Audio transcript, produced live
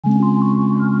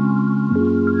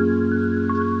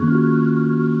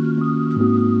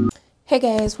Hey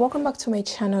guys, welcome back to my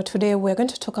channel. Today we're going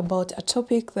to talk about a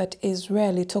topic that is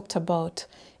rarely talked about.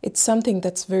 It's something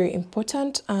that's very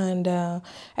important, and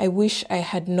I wish I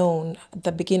had known at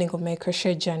the beginning of my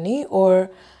crochet journey, or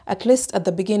at least at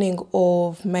the beginning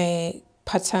of my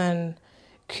pattern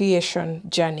creation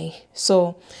journey.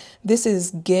 So this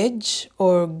is gauge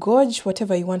or gauge,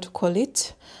 whatever you want to call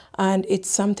it, and it's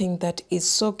something that is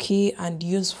so key and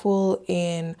useful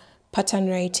in pattern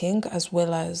writing as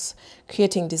well as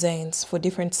creating designs for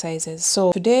different sizes.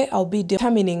 So today I'll be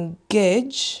determining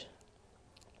gauge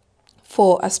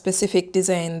for a specific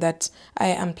design that I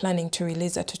am planning to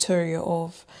release a tutorial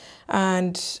of,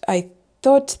 and I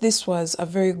thought this was a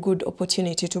very good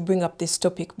opportunity to bring up this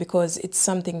topic because it's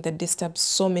something that disturbs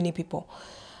so many people.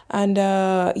 And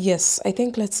yes, I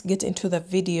think let's get into the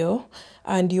video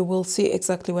and you will see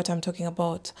exactly what I'm talking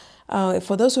about.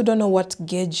 For those who don't know what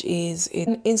gauge is, it's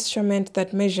an instrument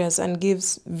that measures and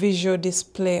gives visual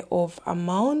display of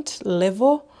amount,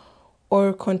 level,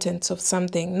 or contents of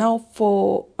something. Now,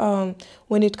 for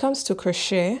when it comes to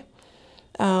crochet,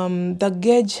 the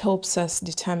gauge helps us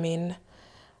determine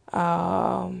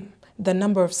the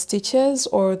number of stitches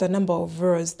or the number of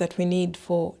rows that we need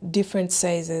for different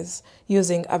sizes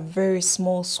using a very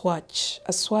small swatch.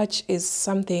 A swatch is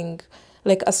something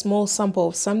like a small sample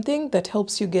of something that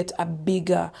helps you get a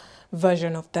bigger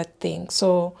version of that thing.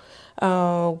 So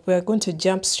we're going to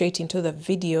jump straight into the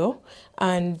video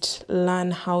and learn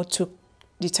how to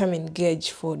determine gauge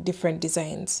for different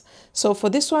designs. So for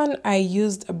this one, I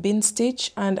used a bin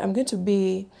stitch, and I'm going to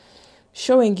be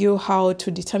showing you how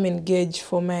to determine gauge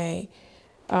for my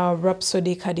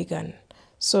Rhapsody cardigan.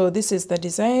 So this is the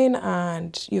design,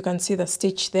 and you can see the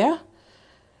stitch there.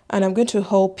 And I'm going to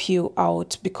help you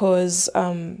out because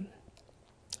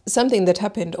something that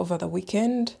happened over the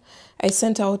weekend, I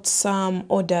sent out some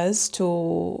orders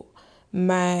to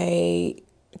my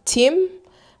team,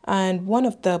 and one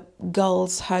of the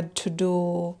girls had to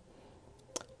do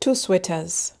 2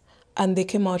 sweaters, and they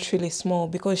came out really small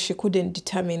because she couldn't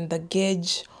determine the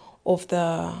gauge of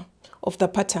the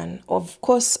pattern. Of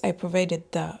course, I provided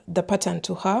the pattern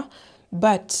to her,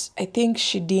 but I think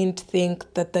she didn't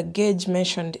think that the gauge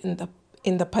mentioned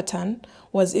in the pattern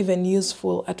was even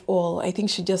useful at all. I think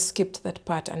she just skipped that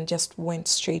part and just went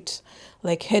straight,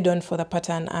 like head on for the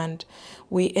pattern, and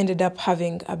we ended up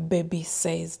having a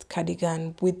baby-sized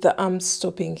cardigan with the arms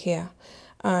stopping here.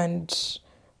 And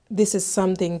this is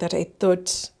something that I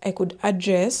thought I could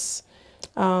address.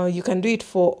 You can do it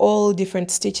for all different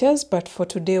stitches, but for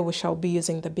today we shall be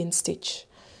using the bin stitch.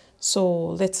 So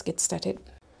let's get started.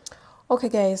 Okay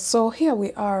guys, so here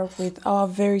we are with our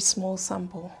very small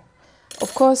sample.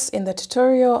 Of course, in the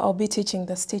tutorial I'll be teaching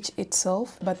the stitch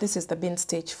itself, but this is the bin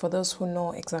stitch for those who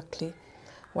know exactly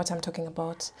what I'm talking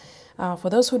about. For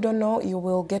those who don't know, you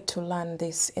will get to learn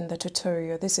this in the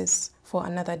tutorial. This is for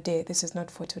another day. This is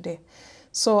not for today.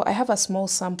 So I have a small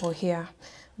sample here.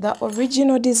 The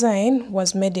original design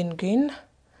was made in green,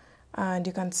 and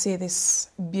you can see this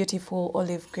beautiful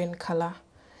olive green color.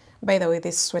 By the way,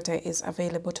 this sweater is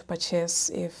available to purchase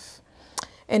if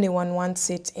anyone wants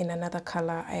it in another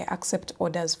color. I accept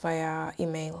orders via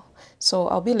email. So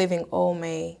I'll be leaving all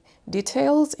my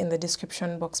details in the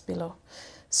description box below.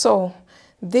 So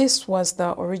this was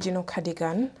the original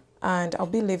cardigan, and I'll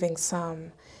be leaving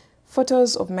some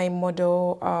photos of my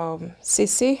model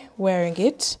Sissy wearing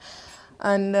it.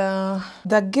 And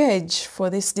the gauge for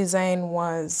this design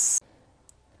was,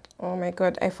 oh my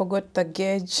god, I forgot the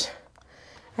gauge.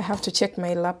 I have to check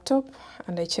my laptop,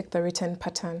 and I check the written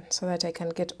pattern so that I can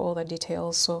get all the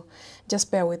details. So just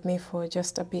bear with me for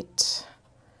just a bit.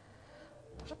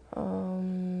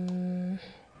 The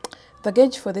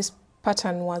gauge for this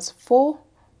pattern was 4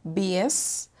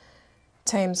 BS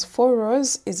times 4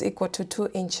 rows is equal to 2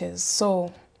 inches.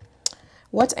 So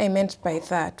what I meant by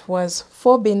that was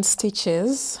 4 bin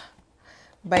stitches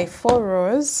by 4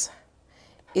 rows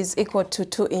is equal to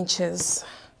 2 inches.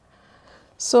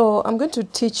 So I'm going to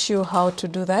teach you how to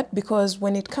do that, because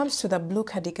when it comes to the blue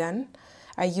cardigan,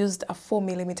 I used a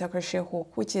 4mm crochet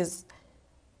hook, which is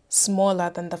smaller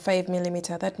than the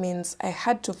 5mm. That means I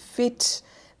had to fit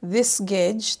this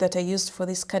gauge that I used for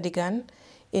this cardigan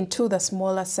into the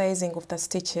smaller sizing of the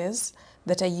stitches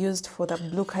that I used for the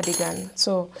blue cardigan.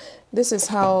 So this is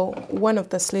how one of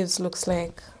the sleeves looks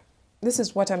like. This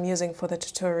is what I'm using for the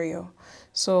tutorial.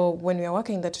 So when we are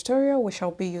working the tutorial, we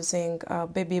shall be using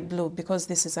baby blue because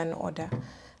this is an order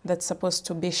that's supposed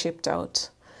to be shipped out.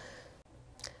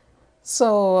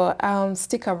 So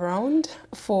stick around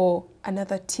for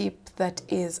another tip that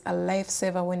is a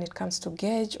lifesaver when it comes to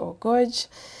gauge or gauge.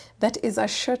 That is a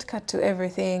shortcut to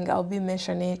everything. I'll be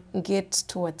mentioning it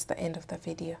towards the end of the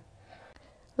video.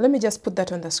 let me just put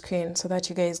that on the screen so that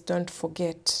you guys don't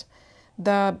forget.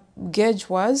 The gauge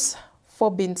was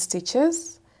 4 bean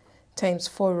stitches times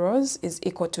 4 rows is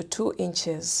equal to 2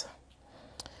 inches.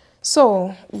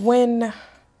 So when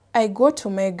I go to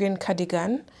my green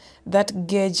cardigan, that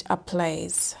gauge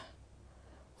applies.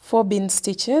 4 bean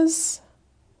stitches.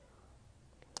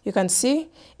 You can see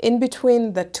in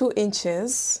between the 2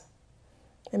 inches,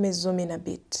 let me zoom in a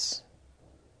bit.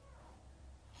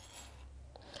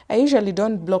 I usually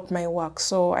don't block my work,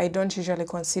 so I don't usually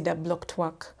consider blocked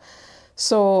work.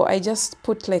 So I just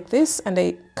put like this and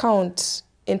I count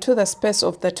into the space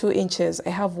of the 2 inches. I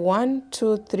have 1,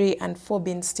 2, 3, and 4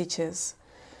 bean stitches.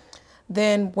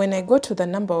 Then when I go to the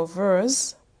number of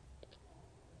rows,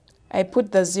 I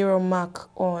put the 0 mark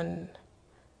on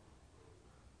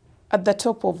at the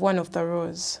top of one of the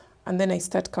rows, and then I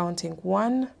start counting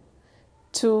 1,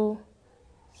 2,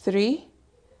 3,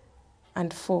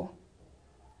 and 4.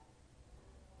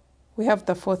 We have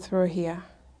the 4th row here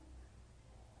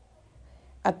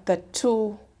at the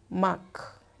 2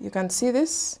 mark. You can see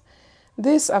this.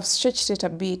 This I've stretched it a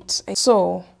bit.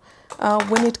 So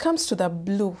when it comes to the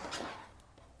blue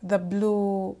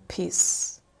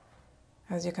piece,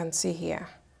 as you can see here,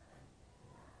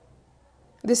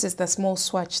 this is the small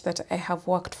swatch that I have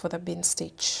worked for the bean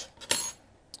stitch.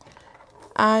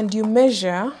 And you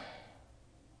measure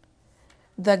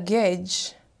the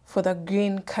gauge for the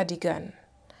green cardigan.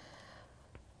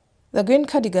 The green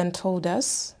cardigan told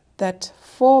us that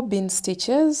 4 bean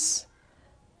stitches,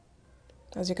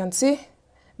 as you can see,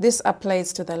 this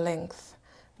applies to the length,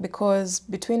 because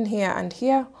between here and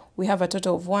here we have a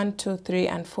total of 1, 2, 3,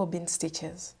 and 4 bean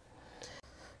stitches.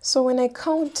 So when I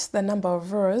count the number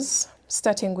of rows,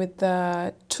 starting with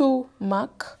the 2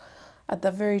 mark at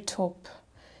the very top,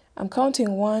 I'm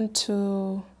counting 1,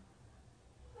 2,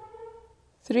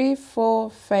 3,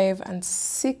 4, 5, and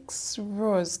 6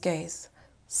 rows, guys.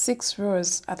 6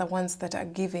 rows are the ones that are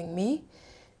giving me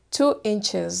 2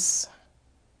 inches.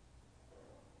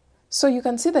 So you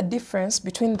can see the difference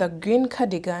between the green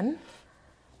cardigan,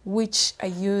 which I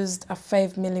used a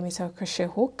 5mm crochet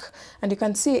hook, and you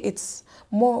can see it's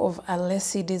more of a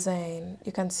lacy design.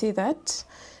 You can see that.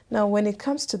 Now when it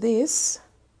comes to this,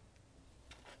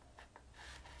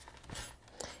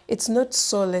 it's not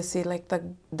so lacy like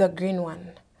the green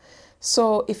one.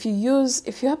 So if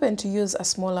you happen to use a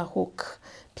smaller hook,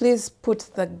 please put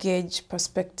the gauge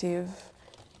perspective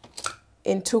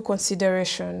into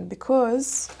consideration,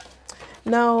 because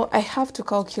now I have to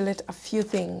calculate a few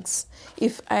things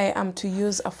if I am to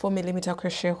use a 4mm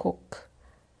crochet hook.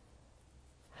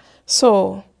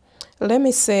 So let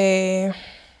me say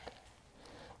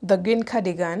the green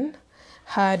cardigan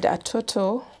had a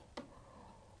total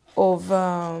of,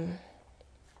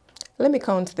 let me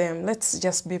count them. Let's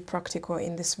just be practical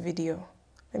in this video.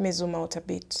 Let me zoom out a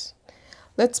bit.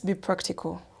 Let's be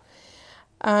practical.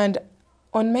 And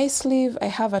on my sleeve, I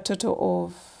have a total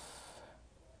of,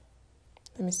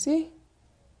 let me see,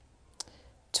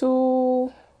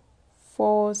 2,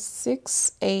 4,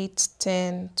 6, 8,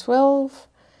 10, 12,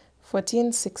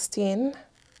 14, 16,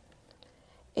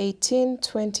 18,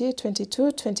 20,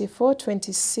 22, 24,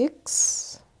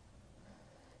 26,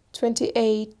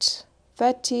 28,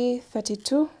 30,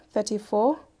 32,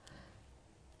 34,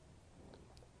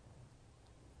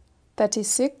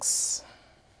 36,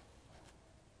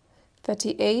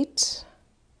 38,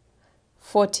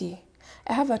 40.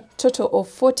 I have a total of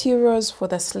 40 rows for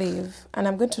the sleeve, and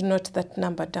I'm going to note that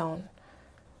number down.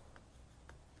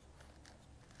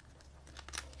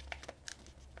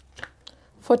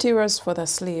 $40 rows for the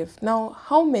sleeve. Now,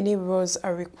 how many rows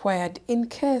are required in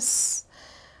case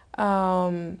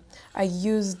I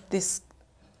used this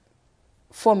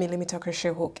 4mm crochet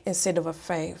hook instead of a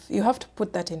 5? You have to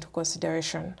put that into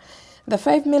consideration. The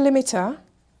 5mm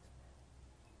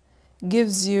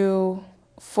gives you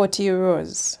 40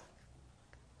 rows.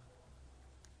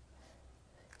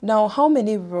 Now, how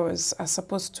many rows are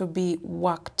supposed to be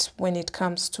worked when it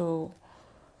comes to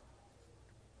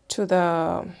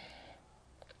the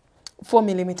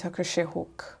 4mm crochet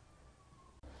hook?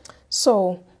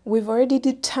 So we've already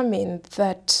determined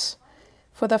that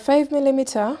for the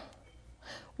 5mm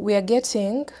we are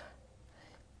getting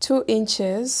 2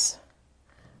 inches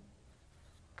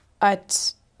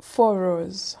at 4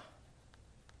 rows.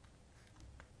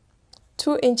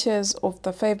 2 inches of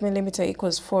the 5mm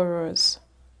equals 4 rows.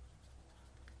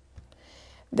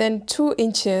 Then 2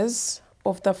 inches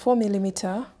of the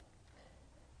 4mm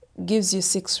gives you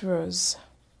 6 rows.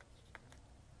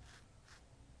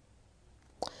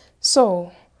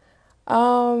 So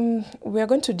we are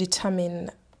going to determine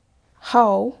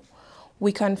how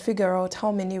we can figure out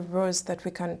how many rows that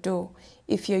we can do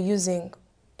if you're using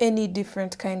any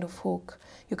different kind of hook.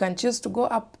 You can choose to go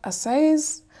up a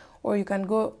size or you can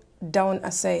go down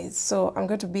a size. So I'm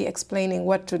going to be explaining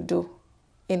what to do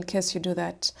in case you do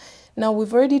that. Now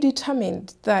we've already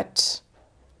determined that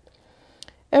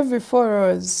every 4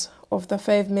 rows of the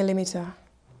 5mm,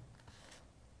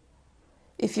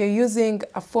 if you're using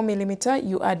a 4mm,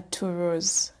 you add 2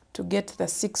 rows to get the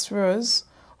 6 rows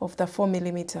of the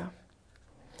 4mm.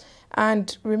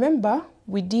 And remember,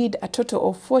 we did a total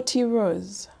of 40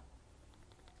 rows.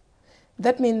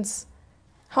 That means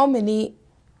how many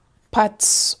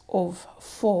parts of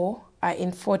 4 are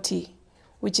in 40,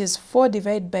 which is 4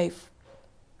 divided by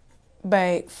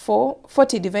 4,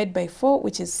 40 divided by 4,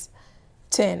 which is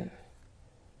 10.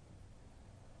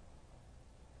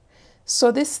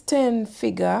 So this 10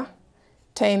 figure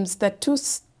times the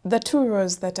two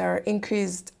rows that are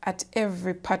increased at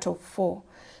every part of 4.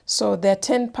 So there are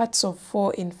 10 parts of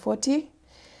 4 in 40,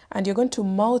 and you're going to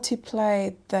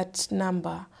multiply that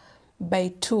number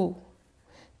by 2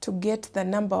 to get the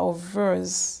number of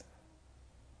rows,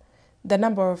 the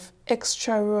number of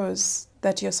extra rows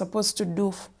that you're supposed to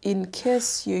do in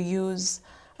case you use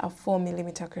a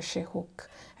 4mm crochet hook.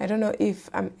 I don't know if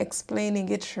I'm explaining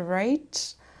it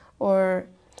right or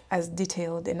as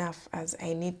detailed enough as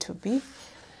I need to be.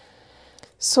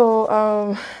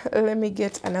 So let me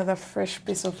get another fresh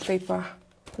piece of paper.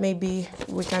 Maybe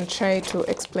we can try to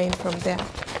explain from there.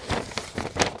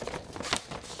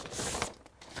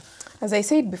 As I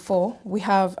said before, we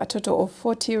have a total of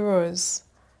 40 rows.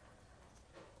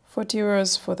 40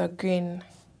 rows for the green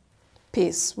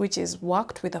piece, which is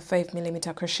worked with a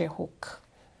 5mm crochet hook.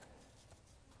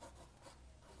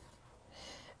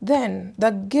 Then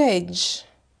the gauge,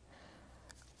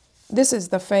 this is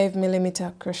the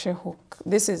 5mm crochet hook.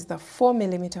 This is the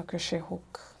 4mm crochet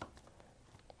hook.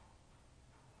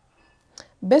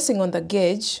 Basing on the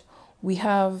gauge, we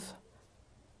have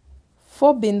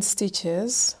 4 bean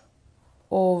stitches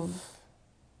of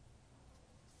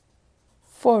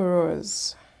 4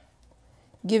 rows,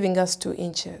 giving us 2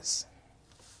 inches.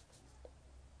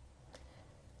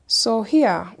 So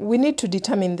here we need to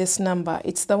determine this number.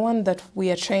 It's the one that we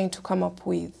are trying to come up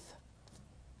with,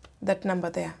 that number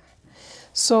there.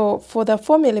 So for the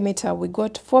 4mm, we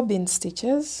got 4 bean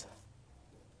stitches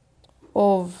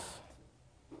of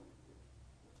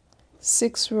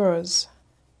 6 rows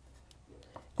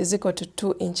is equal to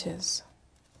 2 inches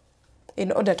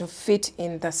in order to fit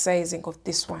in the sizing of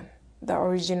this one, the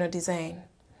original design.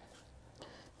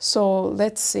 So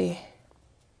let's see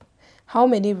how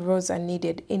many rows are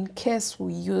needed in case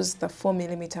we use the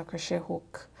 4mm crochet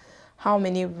hook. How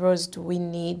many rows do we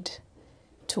need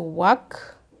to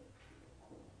work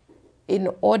in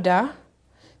order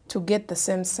to get the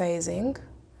same sizing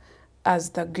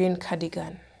as the green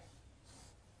cardigan?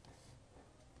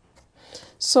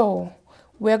 So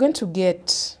we are going to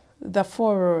get the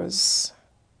 4 rows,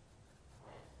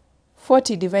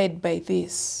 40 divided by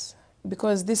this,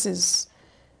 because this is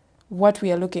what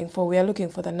we are looking for. We are looking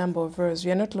for the number of rows.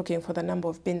 We are not looking for the number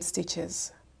of bean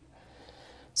stitches.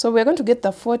 So we are going to get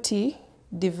the 40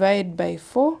 divided by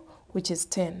 4, which is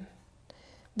 10.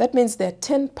 That means there are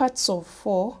 10 parts of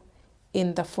 4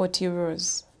 in the 40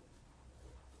 rows.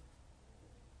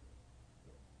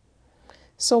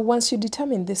 So once you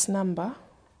determine this number,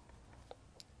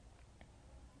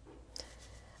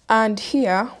 and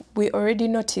here we already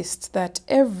noticed that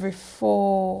every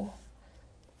 4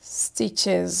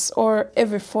 stitches or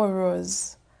every 4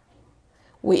 rows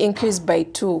we increase by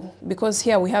 2, because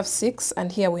here we have 6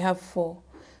 and here we have 4.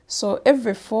 So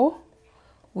every 4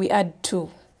 we add 2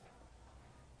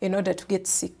 in order to get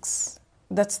 6.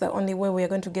 That's the only way we are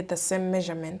going to get the same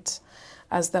measurement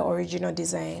as the original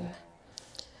design.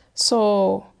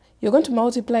 So you're going to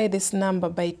multiply this number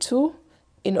by 2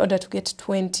 in order to get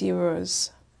 20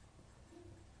 rows.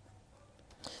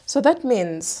 So that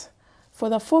means for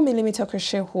the 4mm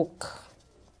crochet hook,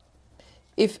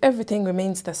 if everything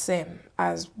remains the same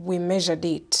as we measured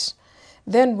it,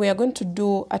 then we are going to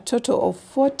do a total of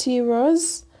 40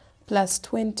 rows plus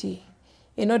 20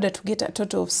 in order to get a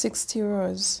total of 60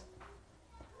 rows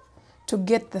to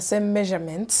get the same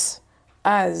measurements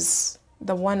as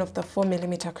the one of the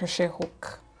 4mm crochet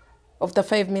hook, of the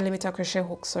 5mm crochet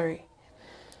hook, sorry.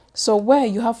 So where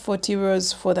you have 40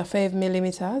 rows for the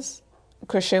 5mm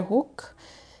crochet hook,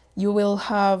 you will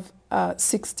have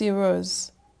 60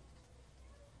 rows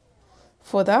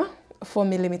for the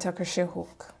 4mm crochet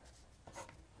hook.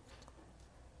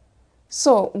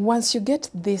 So once you get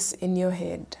this in your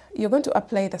head, you're going to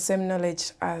apply the same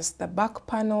knowledge as the back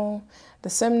panel, the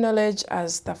same knowledge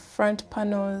as the front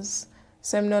panels,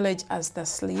 same knowledge as the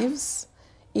sleeves,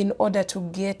 in order to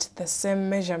get the same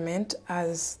measurement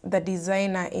as the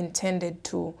designer intended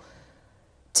to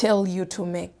tell you to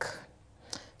make.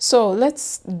 So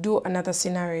let's do another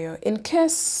scenario. In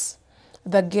case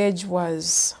the gauge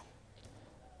was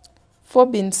 4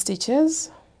 bean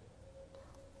stitches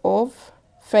of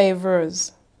 5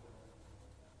 rows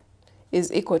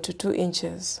is equal to 2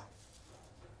 inches.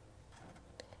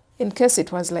 In case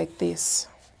it was like this,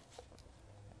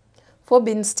 4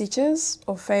 bean stitches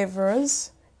of 5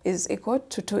 rows is equal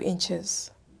to 2 inches.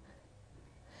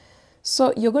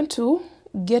 So you're going to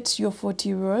get your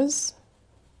 40 rows.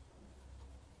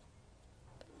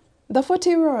 The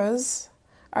 40 rows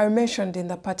are mentioned in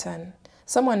the pattern.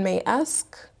 Someone may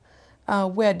ask,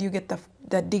 where do you get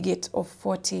the digit of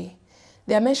 40?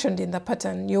 They are mentioned in the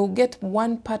pattern. You'll get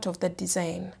one part of the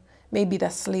design, maybe the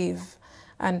sleeve,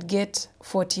 and get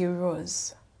 40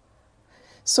 rows.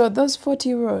 So those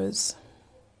 40 rows,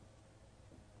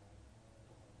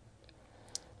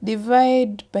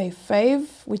 divide by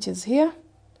 5, which is here,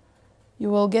 you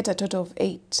will get a total of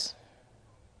 8.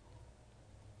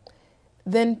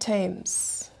 Then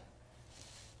times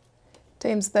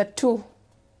the 2.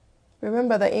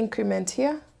 Remember the increment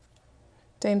here,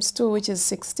 times 2, which is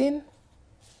 16.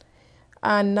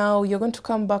 And now you're going to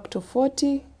come back to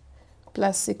 40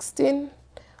 plus 16,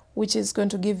 which is going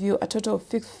to give you a total of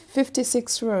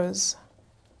 56 rows.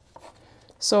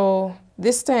 So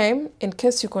this time, in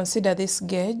case you consider this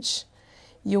gauge,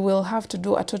 you will have to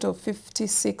do a total of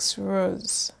 56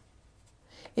 rows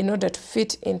in order to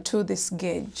fit into this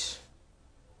gauge.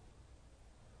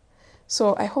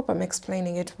 So I hope I'm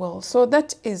explaining it well. So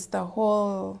that is the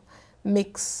whole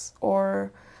mix,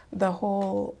 or the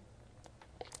whole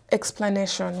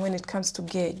explanation when it comes to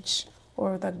gauge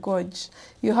or the gauge.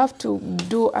 You have to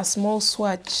do a small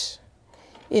swatch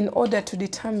in order to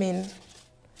determine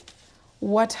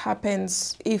what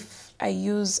happens if I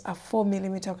use a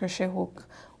 4mm crochet hook.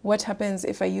 What happens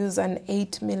if I use an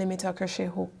 8mm crochet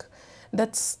hook?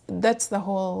 That's the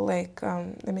whole, like,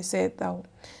 let me say,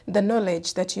 the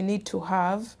knowledge that you need to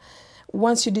have.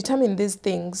 Once you determine these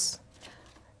things,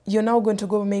 you're now going to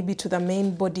go maybe to the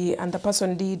main body, and the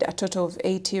person did a total of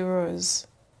 80 rows.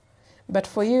 But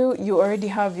for you, you already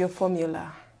have your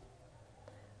formula.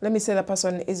 Let me say the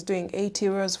person is doing 80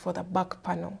 rows for the back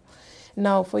panel.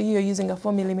 Now for you, you're using a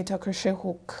 4mm crochet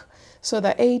hook. So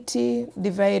the 80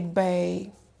 divided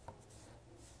by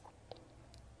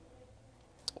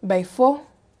 4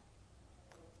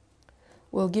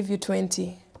 will give you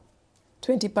 20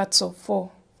 parts of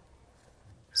 4.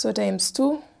 So times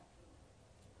 2,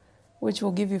 which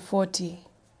will give you 40.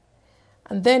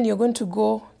 And then you're going to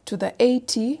go to the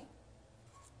 80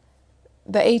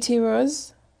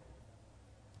 rows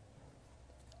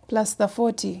plus the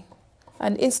 40.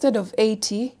 And instead of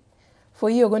 80, for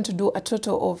you, you're going to do a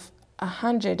total of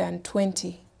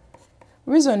 120.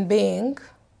 Reason being,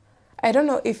 I don't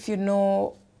know if you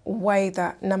know why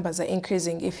the numbers are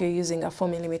increasing if you're using a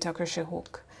 4mm crochet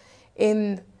hook.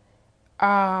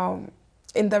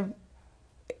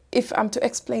 If I'm to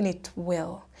explain it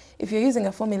well, if you're using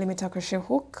a 4mm crochet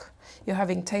hook, you're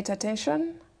having tighter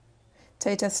tension,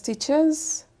 tighter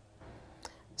stitches,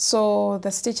 so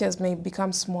the stitches may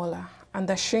become smaller and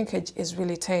the shrinkage is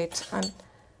really tight. And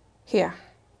here,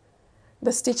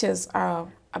 the stitches are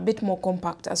a bit more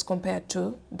compact as compared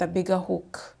to the bigger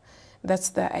hook. That's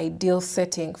the ideal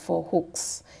setting for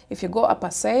hooks. If you go up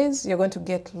a size, you're going to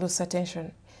get looser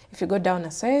tension. If you go down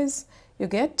a size, you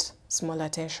get smaller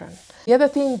tension. The other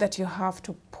thing that you have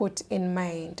to put in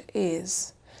mind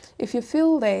is, if you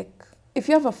feel like, if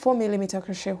you have a 4mm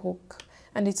crochet hook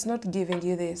and it's not giving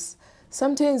you this,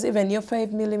 sometimes even your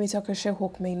 5mm crochet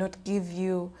hook may not give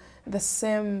you the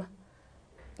same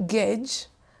gauge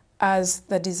as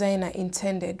the designer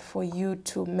intended for you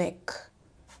to make.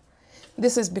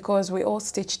 This is because we all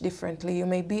stitch differently. You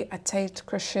may be a tight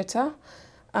crocheter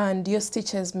and your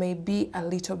stitches may be a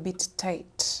little bit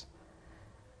tight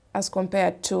as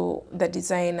compared to the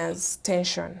designer's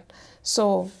tension.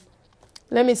 So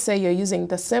let me say you're using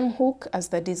the same hook as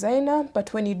the designer,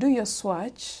 but when you do your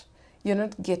swatch, you're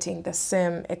not getting the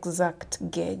same exact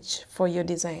gauge for your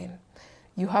design.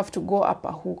 You have to go up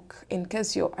a hook. In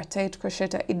case you're a tight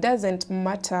crocheter, it doesn't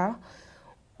matter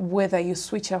whether you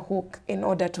switch a hook in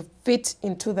order to fit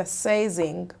into the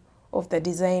sizing of the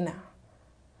designer.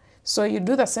 So you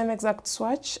do the same exact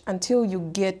swatch until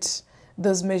you get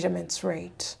those measurements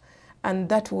right. And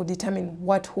that will determine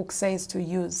what hook size to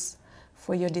use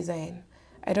for your design.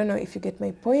 I don't know if you get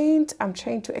my point. I'm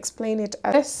trying to explain it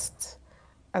as best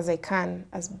as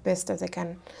I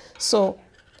can. So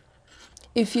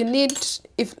if you need,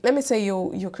 let me say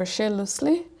you crochet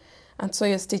loosely and so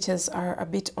your stitches are a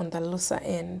bit on the looser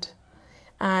end.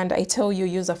 And I tell you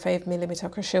use a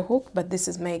 5mm crochet hook, but this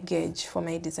is my gauge for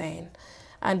my design.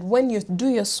 And when you do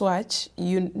your swatch,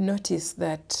 you notice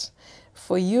that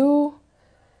for you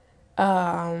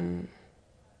to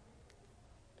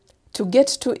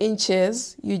get 2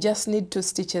 inches, you just need 2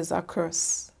 stitches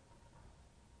across.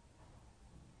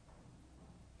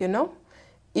 You know,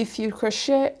 if you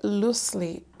crochet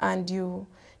loosely and you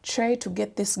try to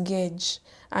get this gauge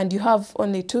and you have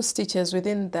only 2 stitches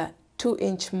within the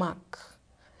 2-inch mark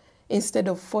instead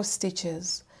of 4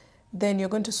 stitches, then you're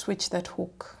going to switch that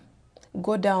hook.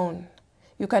 Go down.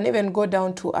 You can even go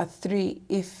down to a 3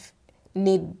 if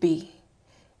need be.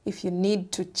 If you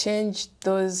need to change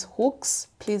those hooks,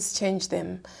 please change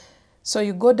them. So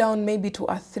you go down maybe to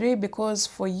a 3 because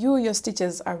for you, your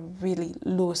stitches are really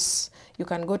loose. You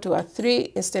can go to a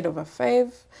 3 instead of a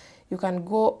 5. You can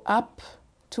go up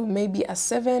to maybe a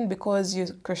 7 because you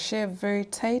crochet very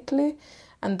tightly.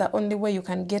 And the only way you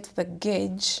can get the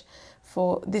gauge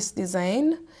for this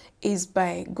design is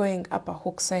by going up a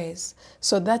hook size.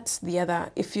 So that's the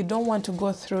other. If you don't want to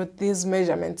go through these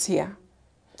measurements here,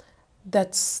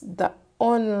 that's the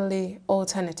only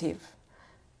alternative.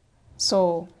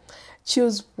 So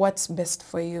choose what's best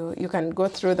for you. You can go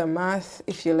through the math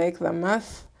if you like the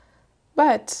math,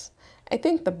 but I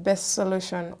think the best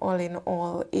solution all in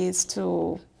all is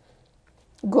to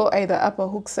go either up a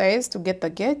hook size to get the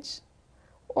gauge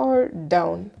or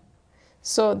down.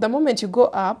 So the moment you go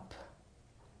up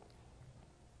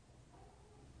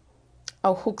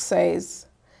a hook size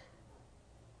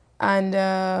and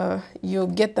you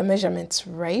get the measurements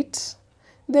right,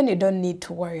 then you don't need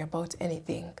to worry about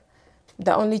anything.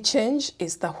 The only change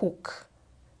is the hook.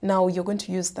 Now you're going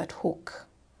to use that hook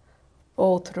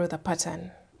all through the pattern.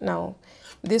 Now,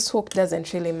 this hook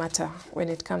doesn't really matter when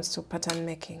it comes to pattern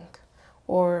making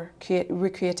or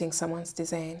recreating someone's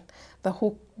design. The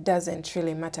hook doesn't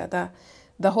really matter.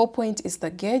 The whole point is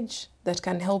the gauge that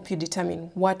can help you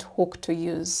determine what hook to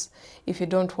use if you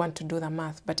don't want to do the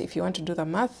math. But if you want to do the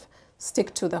math,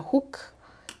 stick to the hook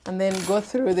and then go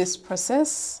through this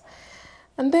process.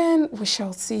 And then we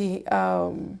shall see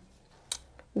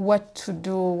what to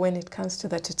do when it comes to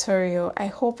the tutorial. I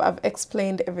hope I've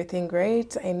explained everything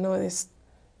right. I know this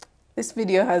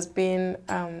video has been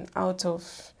out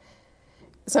of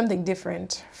something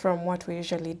different from what we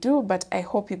usually do, but I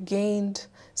hope you gained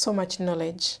so much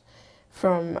knowledge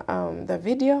from the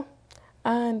video.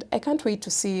 And I can't wait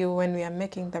to see you when we are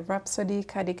making the Rhapsody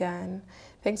cardigan.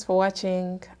 Thanks for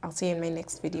watching. I'll see you in my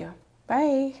next video.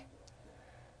 Bye.